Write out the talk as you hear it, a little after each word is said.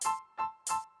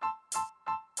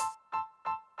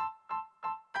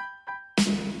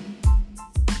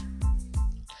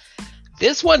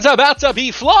This one's about to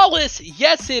be flawless.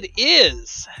 Yes, it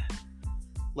is.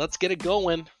 Let's get it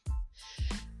going.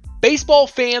 Baseball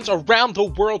fans around the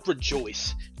world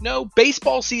rejoice. No,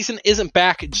 baseball season isn't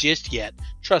back just yet.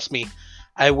 Trust me,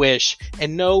 I wish.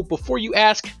 And no, before you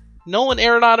ask, Nolan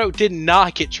Arenado did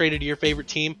not get traded to your favorite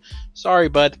team. Sorry,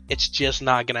 bud, it's just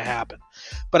not going to happen.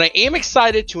 But I am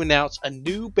excited to announce a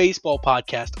new baseball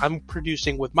podcast I'm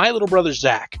producing with my little brother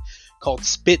Zach called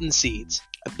Spittin' Seeds,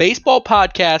 a baseball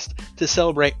podcast to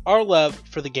celebrate our love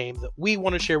for the game that we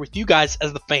want to share with you guys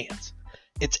as the fans.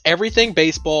 It's everything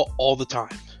baseball all the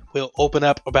time. We'll open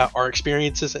up about our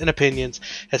experiences and opinions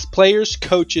as players,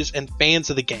 coaches, and fans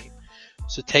of the game.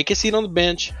 So take a seat on the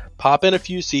bench, pop in a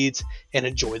few seeds, and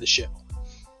enjoy the show.